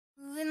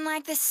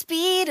like the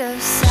speed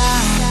of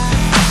sound.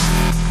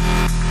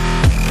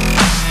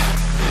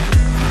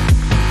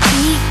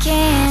 We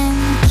can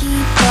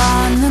keep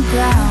on the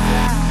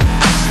ground.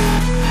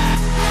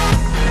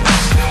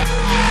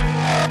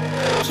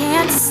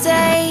 Can't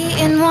stay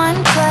in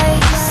one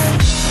place.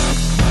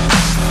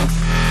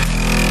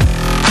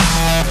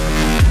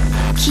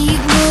 Keep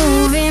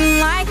moving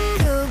like a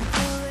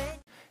bullet.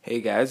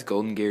 Hey guys,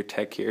 Golden Gear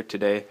Tech here.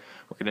 Today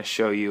we're going to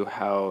show you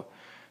how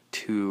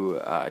to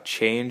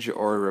change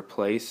or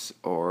replace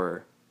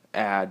or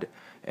add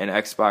an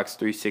Xbox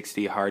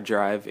 360 hard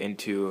drive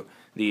into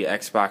the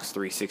Xbox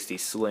 360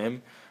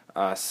 Slim.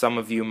 Some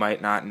of you might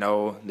not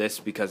know this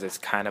because it's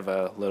kind of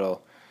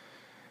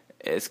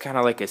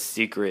like a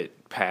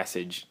secret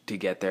passage to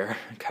get there,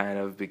 kind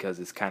of, because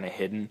it's kind of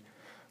hidden.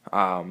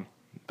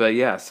 But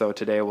yeah, so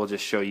today we'll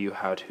just show you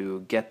how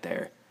to get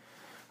there.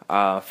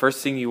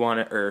 First thing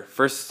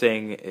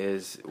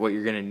is what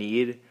you're gonna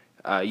need.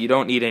 You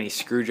don't need any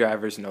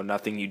screwdrivers, no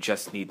nothing. You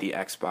just need the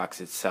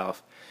Xbox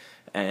itself.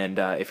 And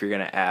if you're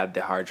gonna add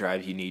the hard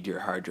drive, you need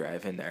your hard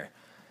drive in there,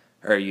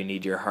 or you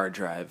need your hard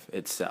drive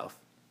itself.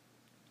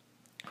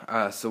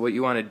 So what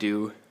you want to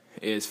do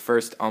is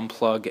first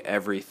unplug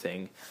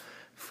everything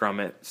from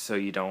it so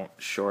you don't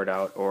short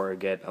out or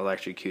get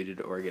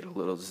electrocuted or get a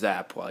little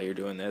zap while you're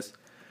doing this.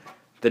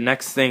 The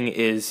next thing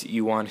is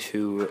you want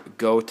to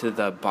go to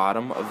the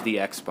bottom of the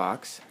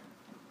Xbox,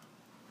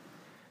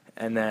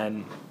 and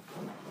then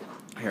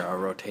here, I'll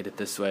rotate it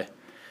this way,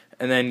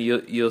 and then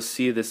you'll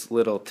see this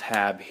little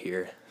tab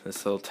here,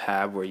 this little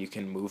tab where you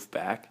can move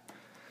back.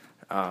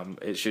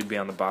 It should be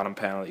on the bottom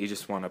panel. You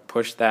just want to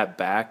push that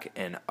back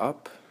and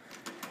up,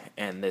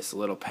 and this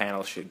little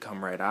panel should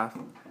come right off.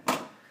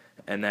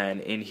 And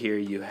then in here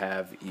you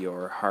have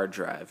your hard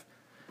drive.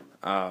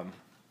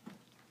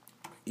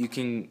 You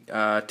can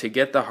to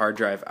get the hard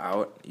drive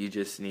out, you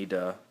just need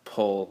to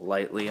pull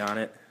lightly on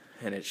it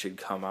and it should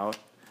come out.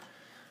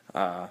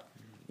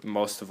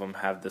 Most of them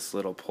have this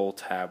little pull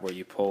tab where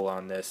you pull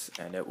on this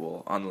and it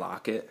will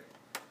unlock it.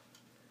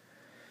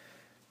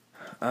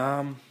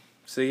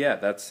 So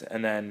yeah,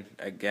 and then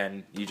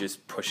again you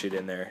just push it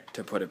in there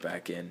to put it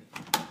back in.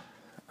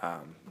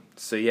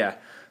 So yeah,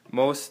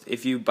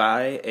 if you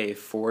buy a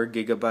 4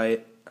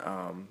 GB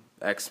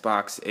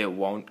Xbox, it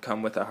won't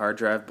come with a hard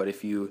drive, but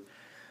if you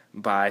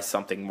buy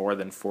something more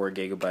than 4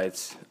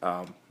 GB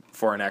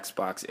for an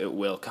Xbox, it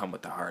will come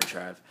with the hard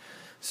drive.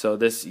 So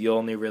you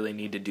only really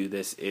need to do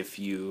this if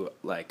you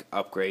like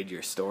upgrade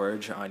your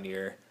storage on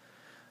your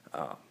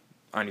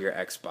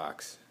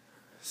Xbox.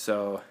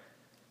 So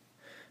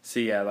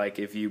yeah, like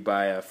if you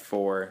buy a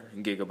 4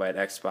 GB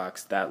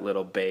Xbox, that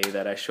little bay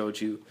that I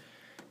showed you,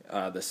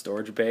 the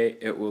storage bay,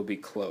 it will be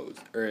closed,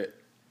 there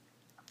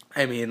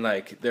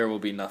will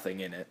be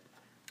nothing in it.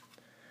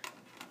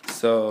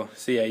 So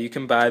yeah, you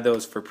can buy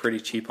those for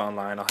pretty cheap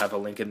online. I'll have a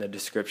link in the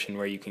description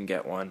where you can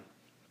get one.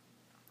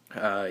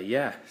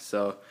 Yeah,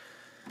 so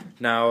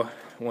now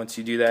once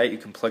you do that, you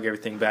can plug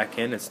everything back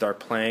in and start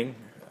playing.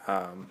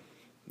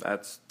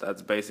 That's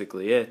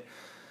basically it.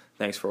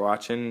 Thanks for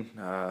watching.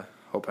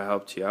 Hope I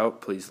helped you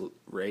out. Please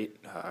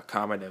rate,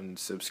 comment, and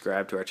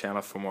subscribe to our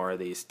channel for more of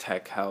these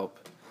tech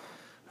help,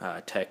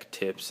 tech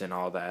tips, and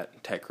all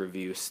that tech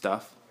review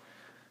stuff.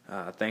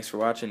 Thanks for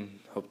watching.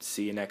 Hope to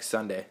see you next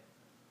Sunday.